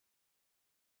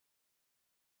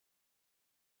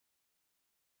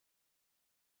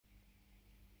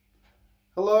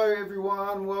Hello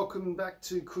everyone, welcome back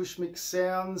to Cushmic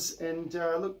Sounds. And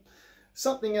look,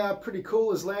 something pretty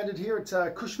cool has landed here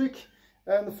at Cushmic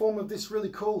in the form of this really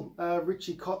cool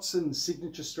Richie Kotzen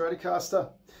signature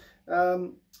Stratocaster. A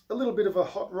little bit of a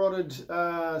hot-rodded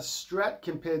Strat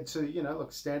compared to, you know, like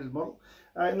a standard model.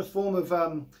 In the form of,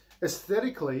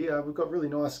 aesthetically, we've got really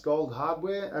nice gold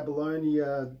hardware, abalone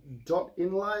dot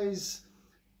inlays,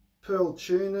 pearl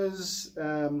tuners,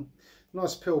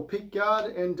 nice pearl pick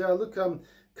guard, and look,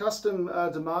 custom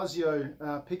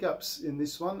DiMarzio pickups in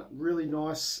this one. Really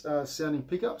nice sounding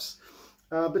pickups,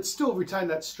 but still retain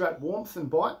that Strat warmth and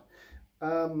bite.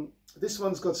 This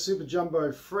one's got super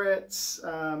jumbo frets.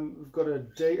 We've got a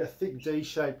thick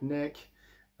D-shaped neck.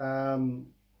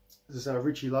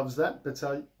 Richie loves that, but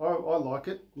I like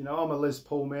it. You know, I'm a Les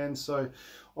Paul man, so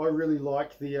I really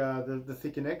like the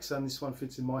thicker necks, and this one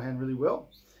fits in my hand really well.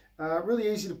 Really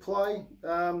easy to play.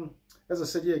 As I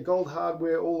said, yeah, gold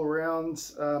hardware all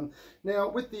around. Now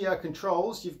with the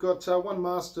controls, you've got one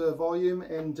master volume,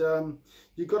 and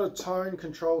you've got a tone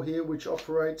control here which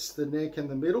operates the neck and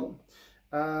the middle.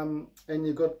 And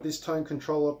you've got this tone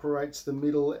control operates the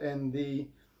middle and the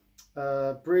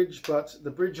bridge, but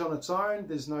the bridge on its own,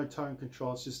 there's no tone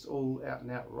control, it's just all out and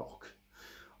out rock.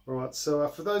 All right, so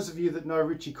for those of you that know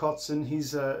Richie Kotzen,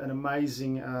 he's an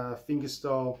amazing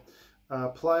fingerstyle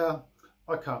player.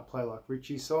 I can't play like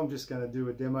Richie, so I'm just going to do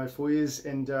a demo for you.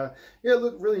 And yeah,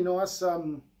 look, really nice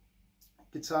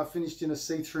guitar finished in a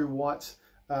see-through white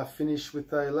finish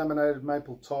with a laminated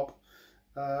maple top.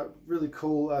 Really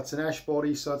cool. It's an ash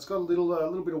body, so it's got a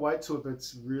little bit of weight to it, but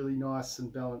it's really nice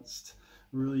and balanced.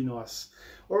 Really nice.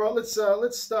 All right, let's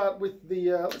start with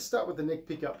the neck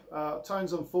pickup.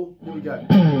 Tones on full. Here we go.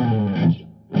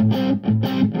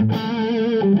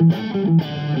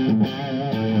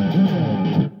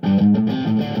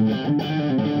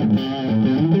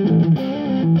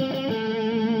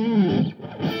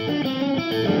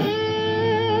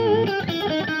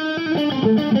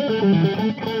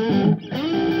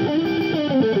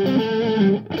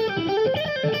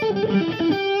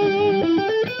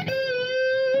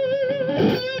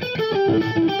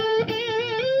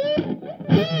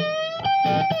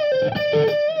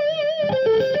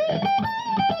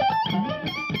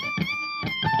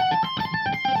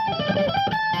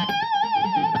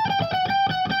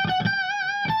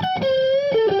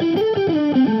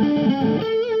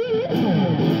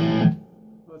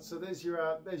 So there's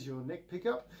your neck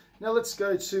pickup. Now let's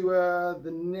go to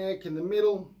the neck and the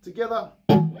middle together.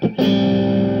 You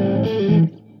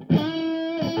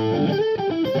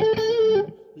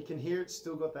can hear it's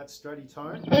still got that stratty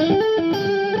tone.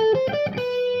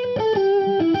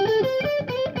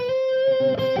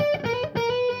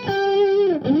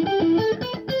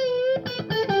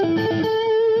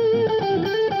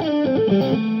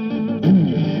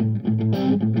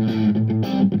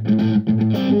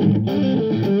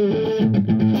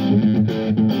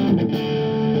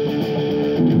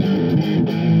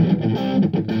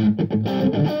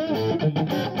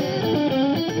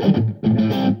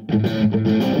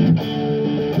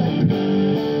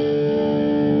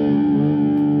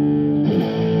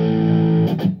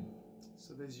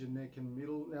 Your neck and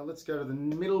middle. Now let's go to the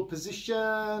middle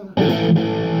position.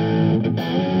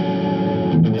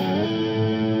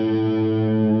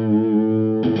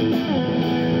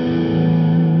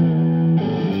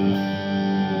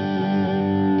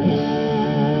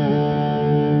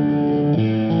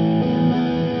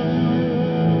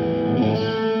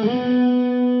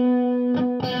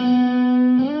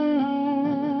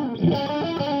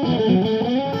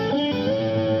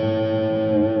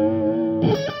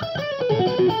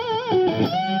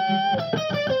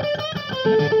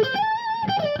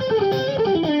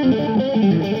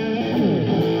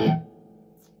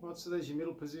 So there's your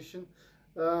middle position.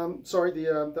 Sorry,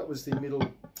 that was the middle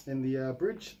and the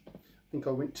bridge. I think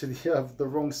I went to the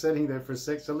wrong setting there for a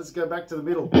sec. So let's go back to the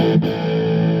middle.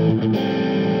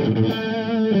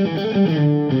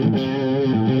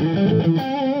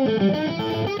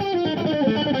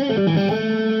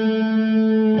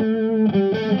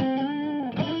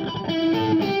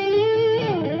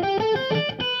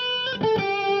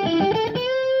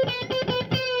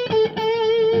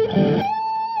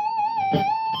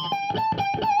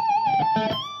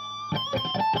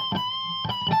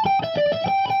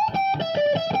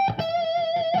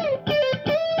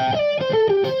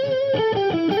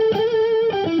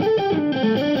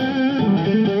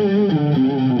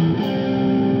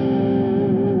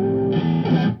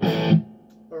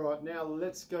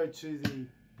 Let's go to the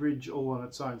bridge all on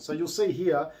its own. So you'll see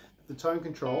here the tone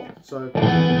control. So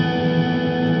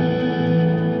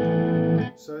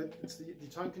So it's the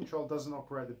tone control doesn't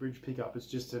operate the bridge pickup, it's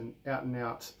just an out and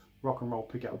out rock and roll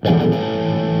pickup.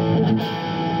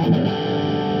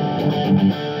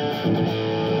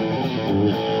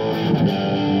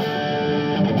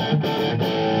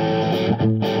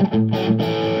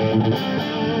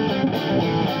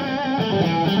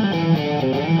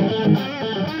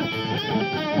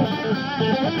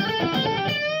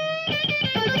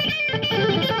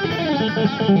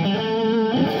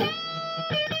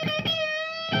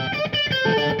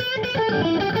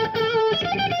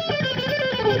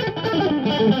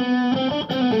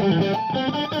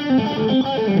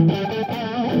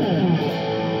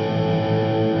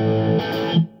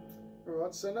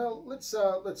 So now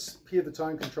let's hear the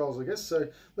tone controls, I guess. So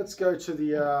let's go to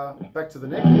the back to the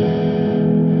neck.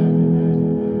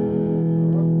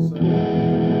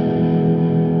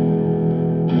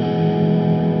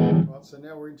 Alright, so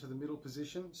now we're into the middle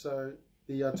position. So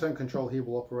the tone control here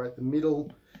will operate the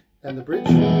middle and the bridge.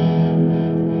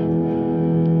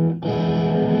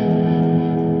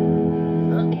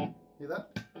 Hear that?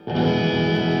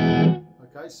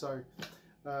 Okay, so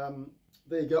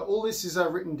there you go. All this is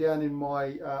written down in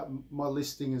my my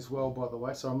listing as well, by the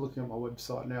way. So I'm looking at my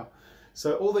website now.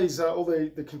 So all these, all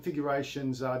the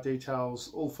configurations, details,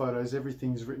 all photos,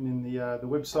 everything's written in the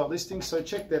website listing. So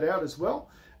check that out as well.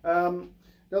 Now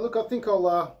look, I think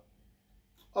I'll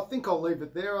leave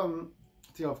it there. I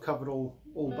think I've covered all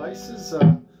bases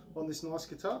on this nice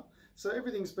guitar. So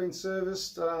everything's been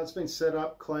serviced, it's been set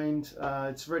up, cleaned,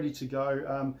 it's ready to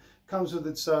go. Comes with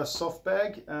its soft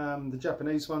bag. The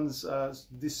Japanese ones,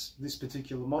 this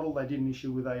particular model, they didn't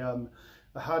issue with a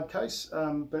hard case.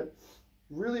 But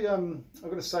really, I've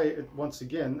got to say it once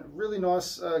again, really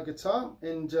nice guitar.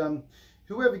 And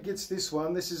whoever gets this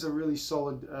one, this is a really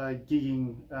solid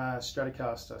gigging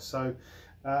Stratocaster. So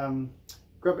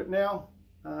grab it now,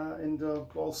 and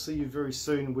I'll see you very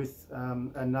soon with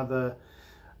another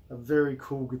very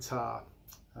cool guitar.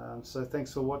 So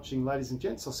thanks for watching, ladies and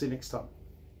gents. I'll see you next time.